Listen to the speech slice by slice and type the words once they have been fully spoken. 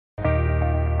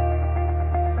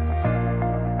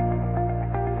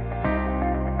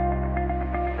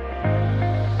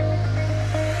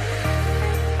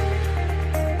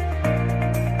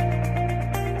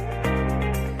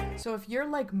you're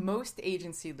like most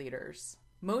agency leaders,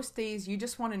 most days you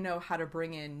just want to know how to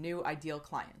bring in new ideal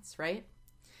clients, right?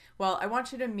 Well, I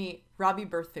want you to meet Robbie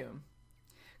Berthoum,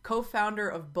 co-founder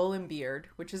of Bull and Beard,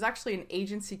 which is actually an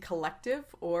agency collective,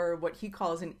 or what he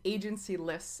calls an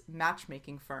agency-less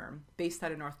matchmaking firm based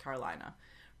out of North Carolina.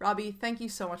 Robbie, thank you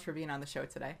so much for being on the show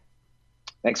today.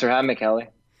 Thanks for having me, Kelly.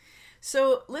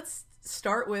 So let's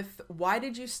start with, why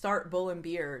did you start Bull and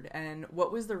Beard, and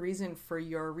what was the reason for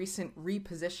your recent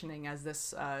repositioning as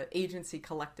this agency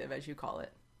collective, as you call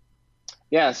it?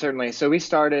 Yeah, certainly. So we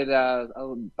started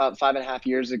about 5.5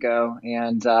 years ago.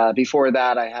 And before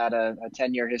that, I had a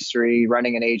 10-year history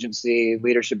running an agency,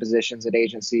 leadership positions at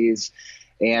agencies,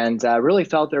 and really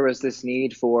felt there was this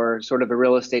need for sort of a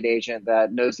real estate agent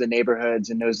that knows the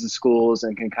neighborhoods and knows the schools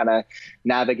and can kind of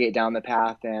navigate down the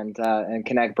path and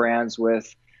connect brands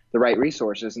with the right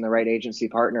resources and the right agency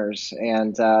partners,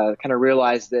 and kind of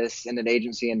realized this in an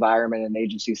agency environment, an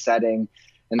agency setting.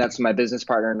 And that's when my business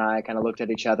partner and I kind of looked at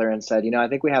each other and said, I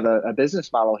think we have a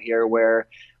business model here where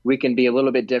we can be a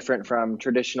little bit different from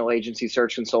traditional agency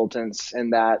search consultants in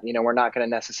that, we're not going to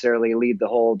necessarily lead the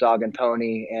whole dog and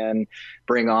pony and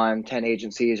bring on 10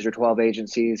 agencies or 12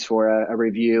 agencies for a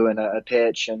review and a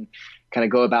pitch and kind of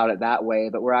go about it that way.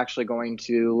 But we're actually going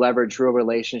to leverage real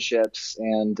relationships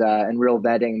and real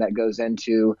vetting that goes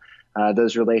into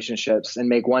those relationships and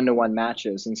make one-to-one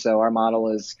matches. And so our model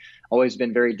has always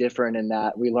been very different in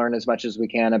that we learn as much as we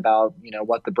can about,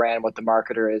 what the brand, what the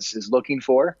marketer is looking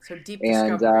for. So deep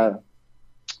And discovery.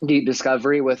 deep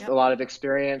discovery with Yep. a lot of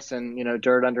experience and,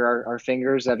 dirt under our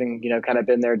fingers, having, kind of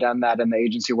been there, done that in the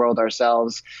agency world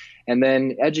ourselves. And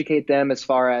then educate them as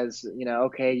far as,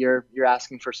 okay, you're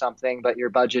asking for something, but your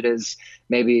budget is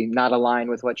maybe not aligned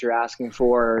with what you're asking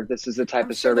for. Or this is the type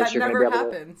I'm of sure service that you're going to be never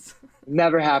able to. happens.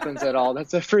 Never happens at all.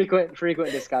 That's a frequent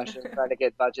discussion, trying to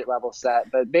get budget level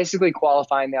set, but basically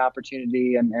qualifying the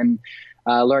opportunity and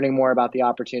learning more about the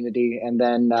opportunity, and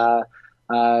then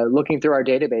looking through our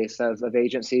database of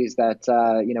agencies that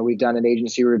we've done an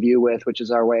agency review with, which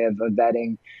is our way of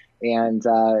vetting and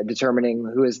determining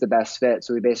who is the best fit.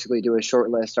 So we basically do a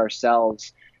short list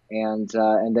ourselves, and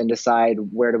then decide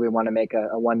where do we want to make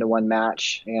a one-to-one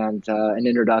match and an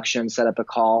introduction, set up a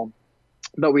call.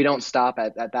 But we don't stop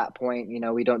at that point.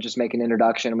 We don't just make an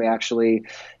introduction. We actually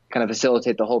kind of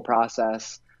facilitate the whole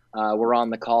process. We're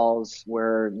on the calls.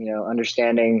 We're,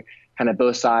 understanding kind of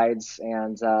both sides.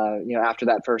 And, after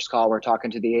that first call, we're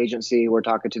talking to the agency, we're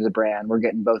talking to the brand, we're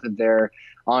getting both of their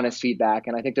honest feedback.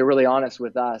 And I think they're really honest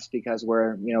with us because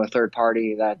we're, a third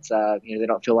party that, they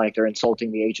don't feel like they're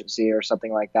insulting the agency or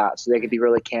something like that. So they can be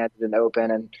really candid and open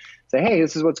and say, hey,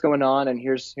 this is what's going on, and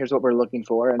here's what we're looking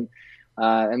for.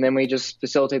 And then we just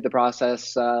facilitate the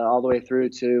process all the way through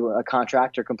to a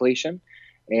contract or completion.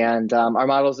 And our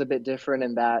model is a bit different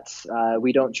in that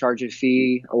we don't charge a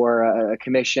fee or a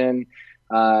commission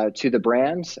to the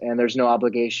brand, and there's no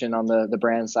obligation on the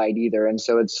brand side either. And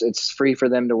so it's free for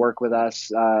them to work with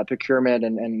us. Procurement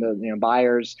and the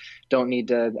buyers don't need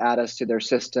to add us to their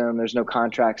system. There's no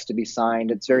contracts to be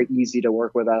signed. It's very easy to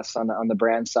work with us on the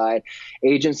brand side.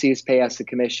 Agencies pay us a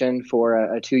commission for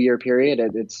a 2-year period.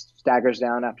 It staggers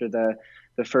down after the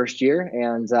first year,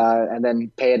 and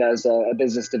then pay it as a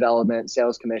business development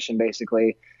sales commission,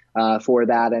 basically, for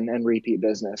that and repeat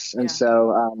business. And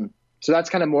Yeah. so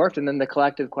that's kind of morphed. And then the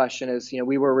collective question is,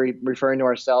 we were referring to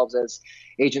ourselves as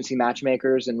agency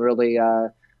matchmakers, and really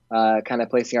kind of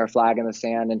placing our flag in the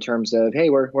sand in terms of,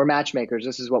 hey, we're matchmakers.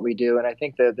 This is what we do. And I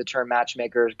think the term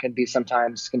matchmaker can be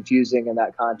sometimes confusing in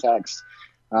that context.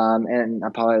 And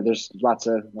apologize, there's lots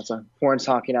of horns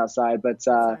honking outside, but That's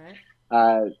all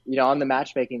right. on the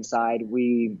matchmaking side,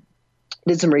 we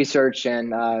did some research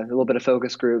and a little bit of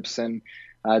focus groups, and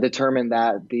determined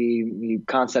that the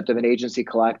concept of an agency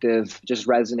collective just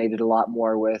resonated a lot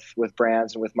more with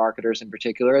brands and with marketers in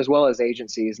particular, as well as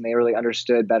agencies. And they really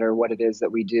understood better what it is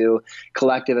that we do.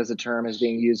 Collective as a term is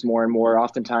being used more and more,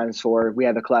 oftentimes we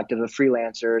have a collective of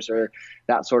freelancers or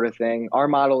that sort of thing. Our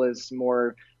model is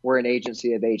more, we're an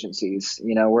agency of agencies.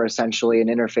 We're essentially an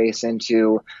interface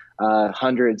into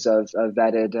hundreds of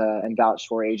vetted and vouched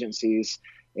for agencies.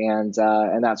 And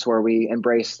that's where we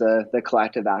embrace the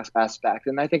collective aspect.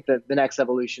 And I think that the next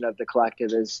evolution of the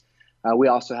collective is we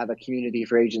also have a community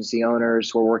for agency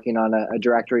owners. We're working on a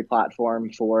directory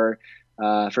platform for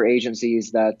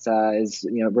agencies that is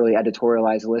really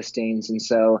editorialized listings. And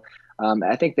so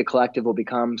I think the collective will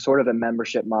become sort of a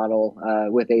membership model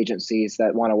with agencies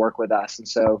that want to work with us. And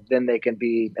so then they can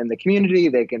be in the community,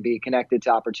 they can be connected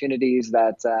to opportunities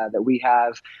that we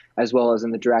have, as well as in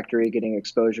the directory, getting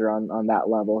exposure on that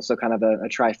level. So kind of a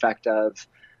trifecta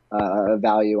of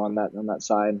value on that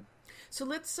side. So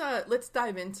let's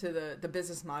dive into the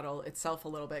business model itself a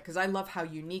little bit, because I love how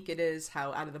unique it is,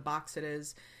 how out of the box it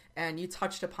is. And you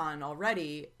touched upon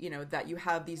already, that you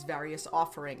have these various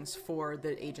offerings for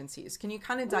the agencies. Can you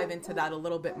kind of dive into that a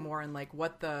little bit more, and like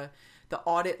what the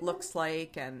audit looks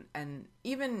like, and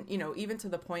even even to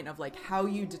the point of like how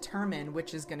you determine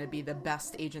which is going to be the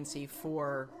best agency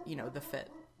for the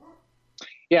fit?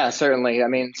 Yeah, certainly. I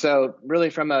mean, so really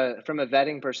from a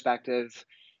vetting perspective,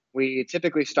 we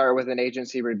typically start with an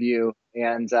agency review,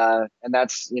 and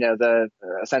that's the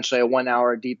essentially a 1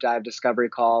 hour deep dive discovery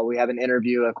call. We have an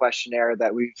interview, a questionnaire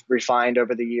that we've refined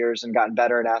over the years and gotten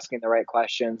better at asking the right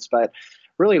questions, but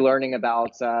really learning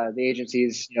about the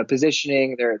agency's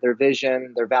positioning, their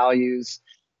vision, their values,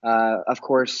 of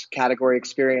course, category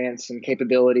experience and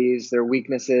capabilities, their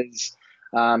weaknesses.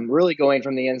 Really going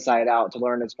from the inside out to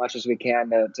learn as much as we can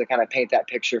to kind of paint that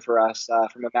picture for us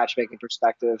from a matchmaking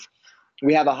perspective.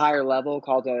 We have a higher level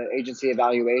called agency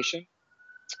evaluation.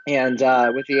 And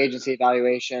with the agency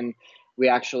evaluation, we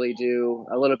actually do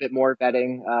a little bit more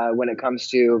vetting when it comes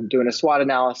to doing a SWOT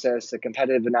analysis, a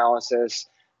competitive analysis,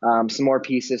 some more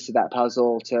pieces to that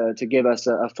puzzle to give us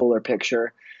a fuller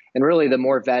picture. And really, the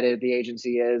more vetted the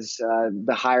agency is,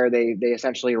 the higher they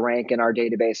essentially rank in our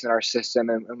database and our system,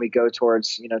 and we go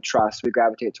towards trust. We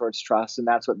gravitate towards trust, and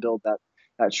that's what builds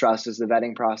that trust is the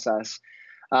vetting process.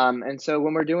 And so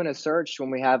when we're doing a search, when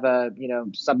we have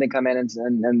something come in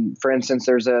and for instance,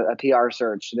 there's a PR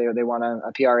search, they want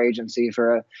a PR agency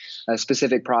for a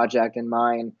specific project in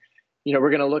mind. We're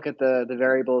going to look at the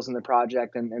variables in the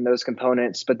project and those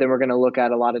components, but then we're going to look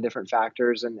at a lot of different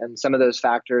factors. And some of those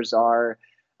factors are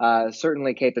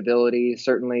certainly capability,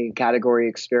 certainly category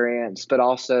experience, but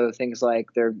also things like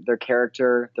their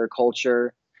character, their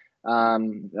culture,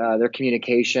 their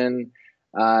communication,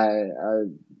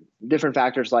 different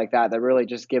factors like that really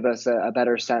just give us a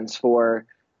better sense for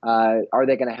are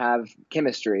they going to have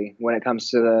chemistry when it comes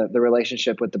to the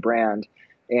relationship with the brand.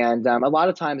 And a lot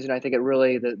of times, I think it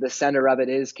really the center of it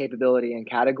is capability and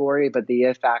category, but the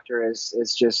if factor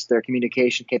is just their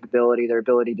communication capability, their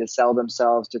ability to sell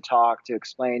themselves, to talk, to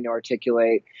explain, to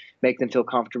articulate, make them feel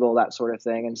comfortable, that sort of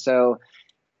thing. And so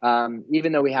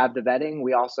even though we have the vetting,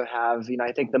 we also have,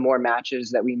 I think the more matches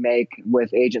that we make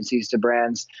with agencies to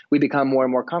brands, we become more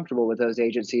and more comfortable with those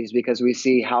agencies because we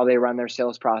see how they run their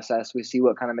sales process. We see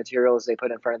what kind of materials they put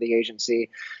in front of the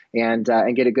agency and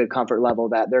get a good comfort level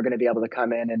that they're going to be able to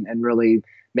come in and really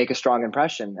make a strong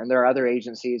impression. And there are other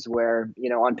agencies where,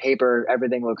 on paper,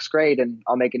 everything looks great and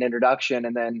I'll make an introduction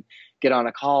and then get on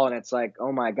a call and it's like,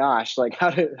 oh my gosh, like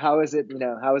how is it,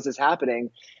 how is this happening?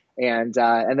 And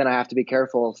then I have to be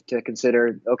careful to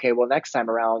consider, okay, well, next time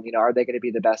around, are they going to be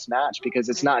the best match? Because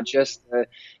it's not just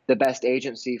the best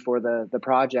agency for the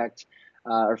project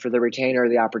or for the retainer or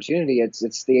the opportunity.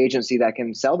 It's the agency that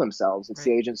can sell themselves. It's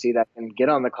the agency that can get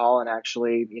on the call and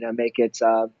actually, make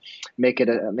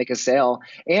a sale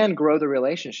and grow the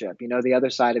relationship. The other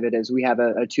side of it is we have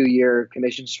a 2-year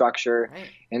commission structure. Right.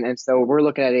 And so we're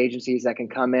looking at agencies that can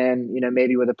come in,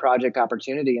 maybe with a project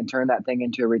opportunity and turn that thing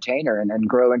into a retainer and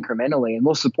grow incrementally. And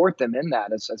we'll support them in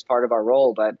that as part of our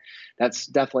role. But that's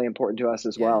definitely important to us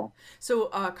as well. So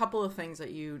a couple of things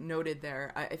that you noted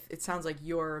there. It sounds like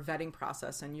your vetting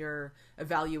process and your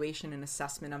evaluation and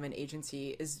assessment of an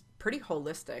agency is pretty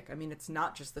holistic. I mean, it's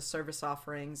not just the service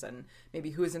offerings and maybe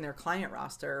who's in their client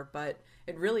roster, but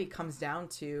it really comes down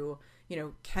to,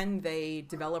 can they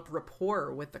develop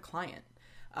rapport with the client?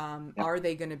 Are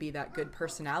they going to be that good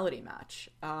personality match?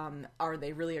 Are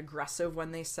they really aggressive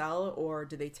when they sell, or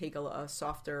do they take a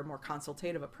softer, more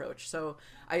consultative approach? So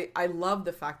I love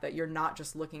the fact that you're not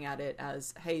just looking at it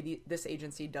as, hey, this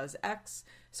agency does X,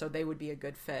 so they would be a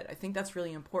good fit. I think that's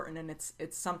really important, and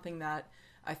it's something that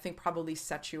I think probably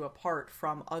sets you apart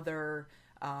from other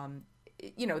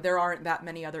there aren't that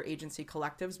many other agency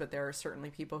collectives, but there are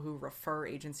certainly people who refer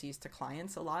agencies to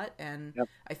clients a lot. And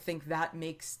I think that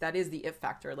is the it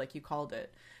factor, like you called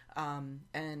it.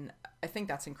 And I think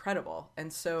that's incredible.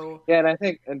 And so, and I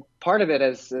think part of it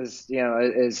is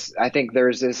I think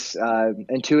there's this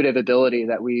intuitive ability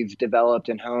that we've developed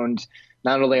and honed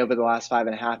not only over the last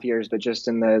 5.5 years, but just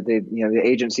in the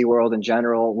agency world in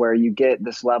general, where you get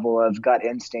this level of gut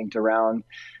instinct around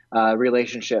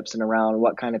relationships and around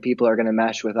what kind of people are going to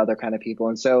mesh with other kind of people.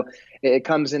 And so it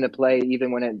comes into play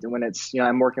even when it's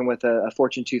I'm working with a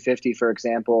Fortune 250, for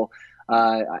example.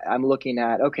 I'm looking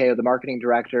at, okay, the marketing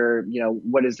director,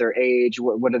 what is their age?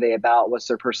 What are they about? What's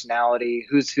their personality?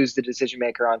 Who's the decision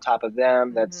maker on top of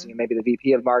them? That's maybe the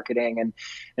VP of marketing, and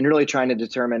really trying to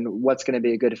determine what's going to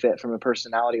be a good fit from a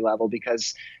personality level,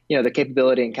 because, the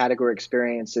capability and category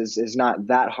experience is not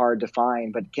that hard to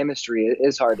find, but chemistry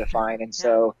is hard to find. And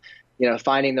so,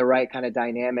 finding the right kind of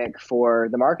dynamic for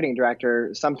the marketing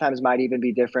director sometimes might even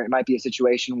be different. It might be a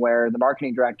situation where the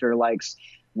marketing director likes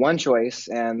one choice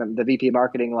and the VP of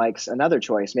marketing likes another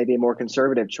choice, maybe a more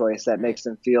conservative choice that makes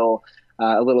them feel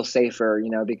a little safer,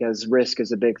 because risk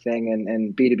is a big thing,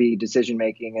 and B2B decision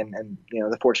making and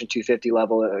the Fortune 250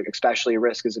 level, especially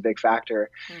risk is a big factor.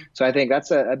 So I think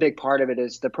that's a big part of it,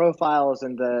 is the profiles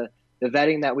and the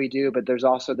vetting that we do, but there's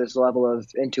also this level of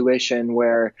intuition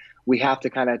where we have to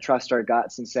kind of trust our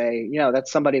guts and say,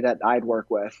 that's somebody that I'd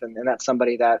work with. And that's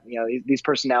somebody that, these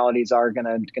personalities are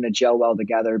going to gel well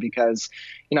together, because,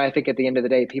 I think at the end of the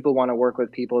day, people want to work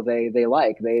with people they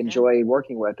like, they enjoy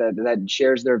working with, that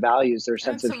shares their values, their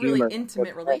sense of humor. It's a really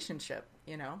intimate relationship,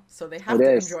 so they have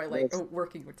to enjoy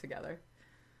working together.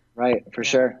 Right. For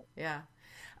sure. Yeah.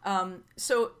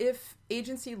 So if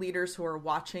agency leaders who are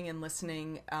watching and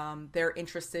listening, they're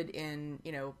interested in,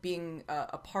 being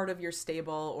a part of your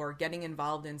stable or getting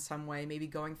involved in some way, maybe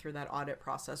going through that audit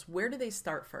process, where do they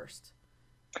start first?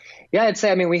 Yeah, I'd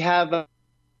say, we have,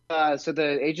 so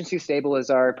the agency stable is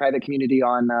our private community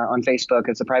on Facebook.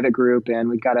 It's a private group, and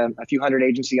we've got a few hundred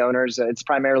agency owners. It's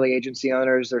primarily agency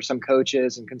owners. There's some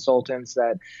coaches and consultants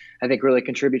that I think really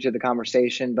contribute to the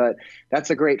conversation, but that's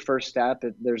a great first step.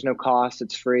 There's no cost.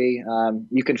 It's free.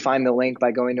 You can find the link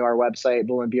by going to our website,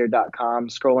 bullandbeard.com,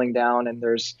 scrolling down, and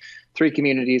there's 3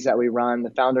 communities that we run: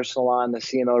 the Founder Salon, the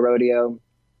CMO Rodeo,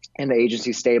 and the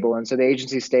agency stable. And so the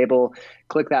agency stable,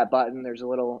 click that button. There's a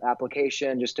little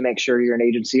application just to make sure you're an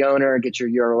agency owner, get your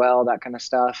URL, that kind of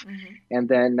stuff. And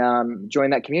then join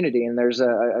that community. And there's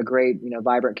a great,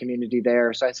 vibrant community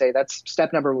there. So I say that's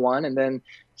step number 1. And then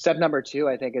step number 2,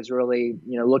 I think, is really,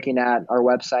 looking at our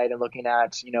website and looking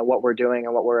at, what we're doing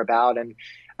and what we're about. And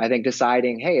I think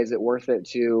deciding, hey, is it worth it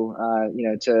to,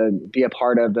 to be a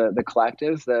part of the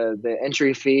collective? The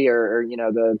entry fee or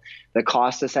the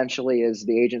cost essentially is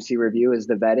the agency review, is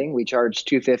the vetting. We charge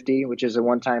 $250, which is a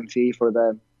one-time fee for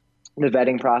the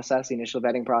vetting process, the initial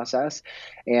vetting process.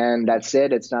 And that's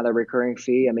it. It's not a recurring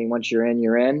fee. Once you're in,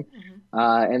 you're in.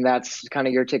 And that's kind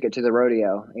of your ticket to the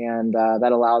rodeo. And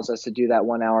that allows us to do that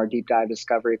 1-hour deep dive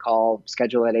discovery call,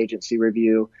 schedule that agency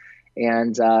review.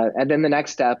 And then the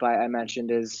next step I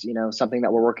mentioned is, something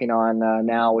that we're working on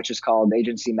now, which is called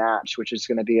Agency Match, which is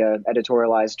going to be a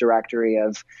editorialized directory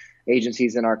of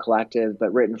agencies in our collective,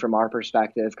 but written from our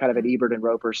perspective, kind of an Ebert and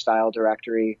Roper style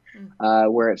directory,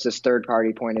 where it's this third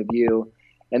party point of view.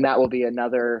 And that will be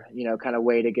another, kind of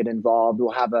way to get involved.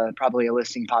 We'll have probably a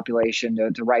listing population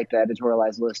to write the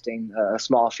editorialized listing, a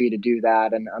small fee to do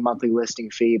that, and a monthly listing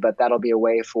fee. But that'll be a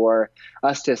way for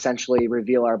us to essentially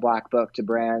reveal our black book to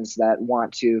brands that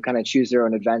want to kind of choose their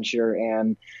own adventure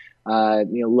and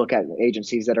look at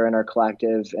agencies that are in our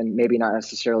collective and maybe not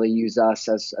necessarily use us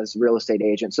as real estate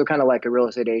agents. So kind of like a real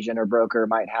estate agent or broker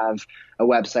might have a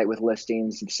website with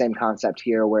listings, the same concept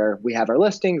here, where we have our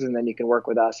listings and then you can work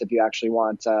with us if you actually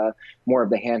want more of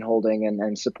the hand holding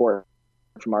and support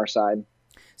from our side.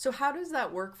 So how does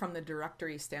that work from the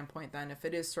directory standpoint then, if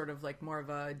it is sort of like more of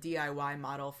a DIY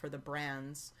model for the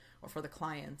brands or for the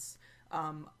clients?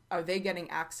 Are they getting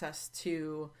access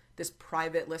to this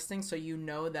private listing, so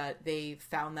that they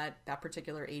found that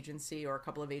particular agency or a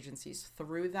couple of agencies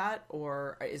through that?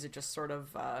 Or is it just sort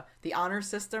of the honor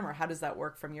system, or how does that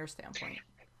work from your standpoint?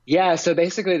 Yeah, so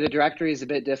basically the directory is a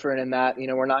bit different in that,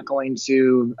 we're not going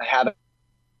to have a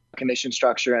commission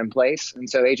structure in place. And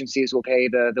so agencies will pay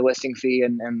the listing fee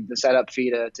and the setup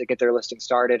fee to get their listing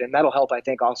started. And that'll help, I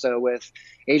think, also with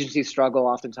agencies struggle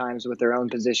oftentimes with their own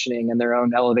positioning and their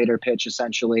own elevator pitch,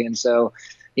 essentially. And so,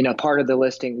 part of the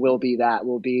listing will be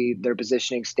their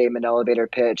positioning statement, elevator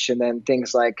pitch, and then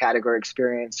things like category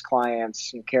experience,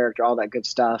 clients, character, all that good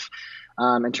stuff.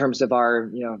 In terms of our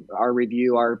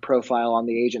review, our profile on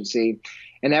the agency.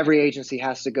 And every agency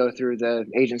has to go through the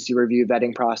agency review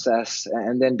vetting process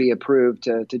and then be approved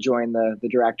to join the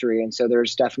directory. And so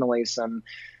there's definitely some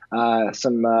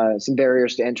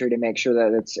barriers to entry to make sure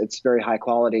that it's very high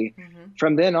quality.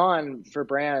 From then on, for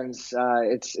brands,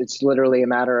 it's literally a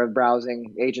matter of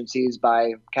browsing agencies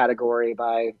by category,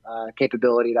 by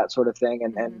capability, that sort of thing,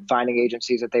 and finding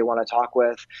agencies that they want to talk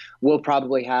with. We'll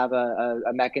probably have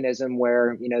a mechanism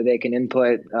where they can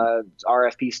input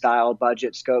RFP style,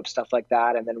 budget, scope, stuff like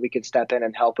that, and then we can step in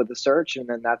and help with the search, and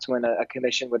then that's when a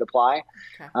commission would apply.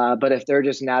 Okay. But if they're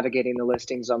just navigating the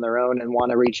listings on their own and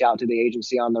want to reach out to the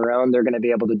agency on their own, they're going to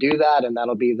be able to do that, and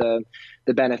that'll be the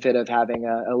benefit of having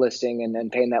a listing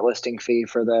and paying that listing fee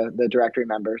for the directory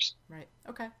members. Right.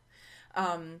 Okay.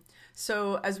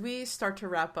 So as we start to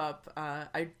wrap up,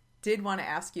 I did want to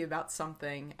ask you about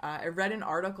something. I read an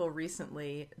article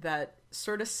recently that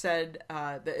sort of said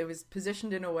that it was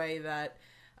positioned in a way that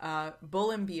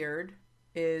Bull and Beard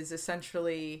is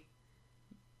essentially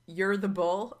you're the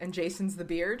bull and Jason's the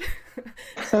beard.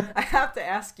 I have to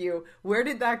ask you, where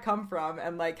did that come from?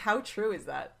 And like, how true is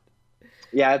that?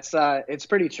 Yeah, it's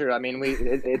pretty true. I mean,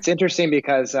 it's interesting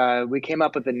because we came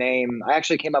up with the name. I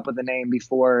actually came up with the name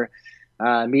before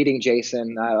meeting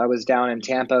Jason. I was down in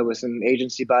Tampa with some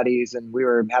agency buddies, and we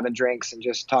were having drinks and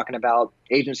just talking about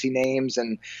agency names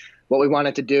and what we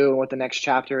wanted to do and what the next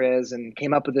chapter is, and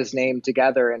came up with this name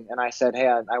together. And I said, hey,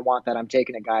 I want that. I'm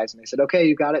taking it, guys. And they said, okay,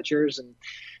 you got it, cheers. And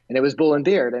it was Bull and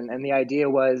Beard. And the idea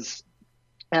was,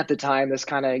 at the time, this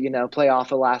kind of, play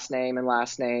off of last name. A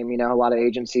lot of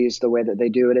agencies, the way that they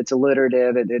do it, it's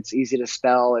alliterative, it's easy to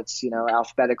spell, it's,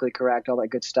 alphabetically correct, all that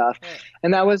good stuff. Right.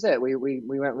 And that was it. We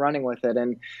went running with it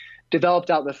and developed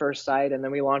out the first site, and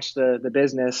then we launched the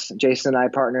business. Jason and I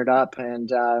partnered up,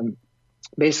 and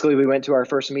basically we went to our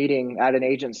first meeting at an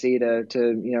agency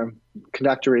to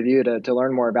conduct a review to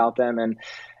learn more about them. And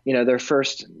their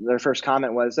first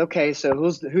comment was, okay, so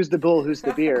who's the bull, who's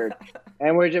the beard?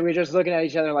 And we're just looking at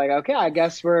each other like, okay, I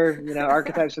guess we're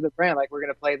archetypes of the brand, like we're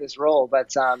going to play this role.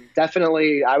 But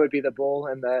definitely I would be the bull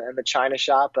in the China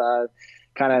shop,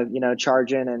 kind of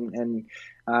charging and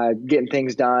getting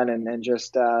things done, and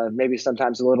just maybe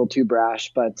sometimes a little too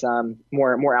brash, but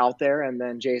more out there. And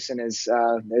then Jason is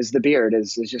the beard,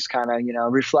 is just kind of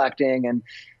reflecting, and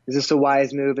is this a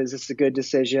wise move? Is this a good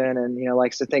decision? And,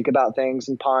 likes to think about things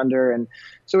and ponder. And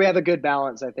so we have a good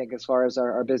balance, I think, as far as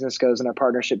our business goes and our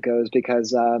partnership goes,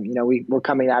 because, we're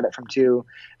coming at it from two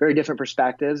very different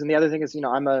perspectives. And the other thing is,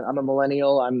 I'm a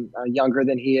millennial. I'm younger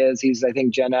than he is. He's, I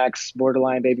think, Gen X,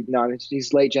 borderline baby. No,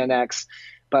 he's late Gen X.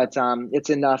 But it's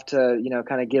enough to,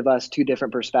 kind of give us two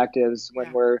different perspectives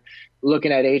when we're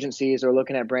looking at agencies or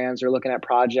looking at brands or looking at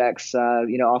projects.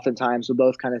 Oftentimes we'll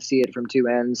both kind of see it from two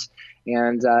ends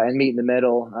and meet in the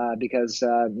middle because,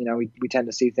 we tend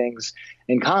to see things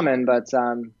in common. But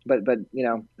I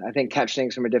think catch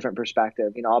things from a different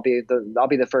perspective. I'll be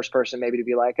the first person maybe to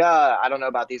be like, I don't know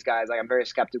about these guys. Like, I'm very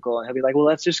skeptical. And he'll be like, well,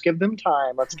 let's just give them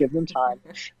time. Let's give them time.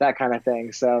 That kind of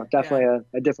thing. So definitely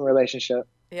a different relationship.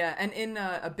 Yeah, and in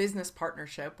a business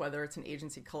partnership, whether it's an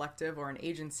agency collective or an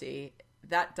agency,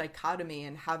 that dichotomy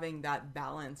and having that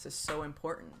balance is so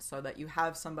important, so that you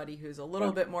have somebody who's a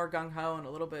little bit more gung-ho and a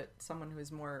little bit someone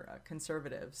who's more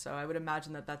conservative. So I would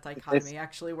imagine that dichotomy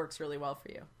actually works really well for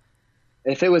you.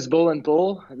 If it was bull and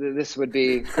bull, this would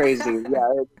be crazy.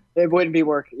 Yeah, it wouldn't be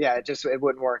work. Yeah, it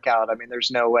wouldn't work out. I mean,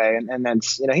 there's no way. And then,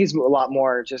 he's a lot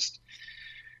more just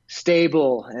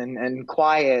stable and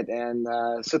quiet and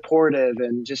supportive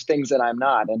and just things that I'm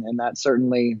not. And that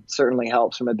certainly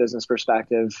helps from a business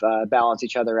perspective, balance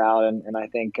each other out. And I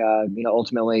think,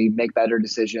 ultimately make better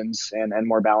decisions and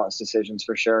more balanced decisions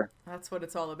for sure. That's what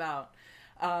it's all about.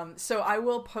 So I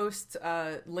will post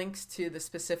links to the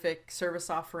specific service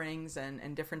offerings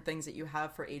and different things that you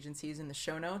have for agencies in the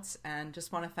show notes. And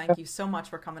just want to thank you so much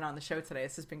for coming on the show today.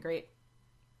 This has been great.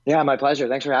 Yeah, my pleasure.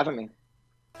 Thanks for having me.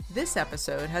 This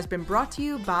episode has been brought to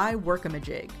you by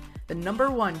Workamajig, the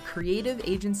 #1 creative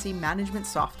agency management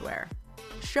software.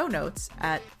 Show notes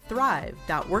at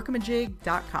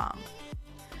thrive.workamajig.com.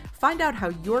 Find out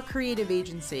how your creative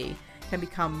agency can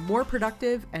become more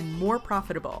productive and more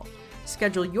profitable.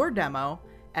 Schedule your demo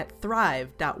at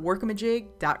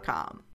thrive.workamajig.com.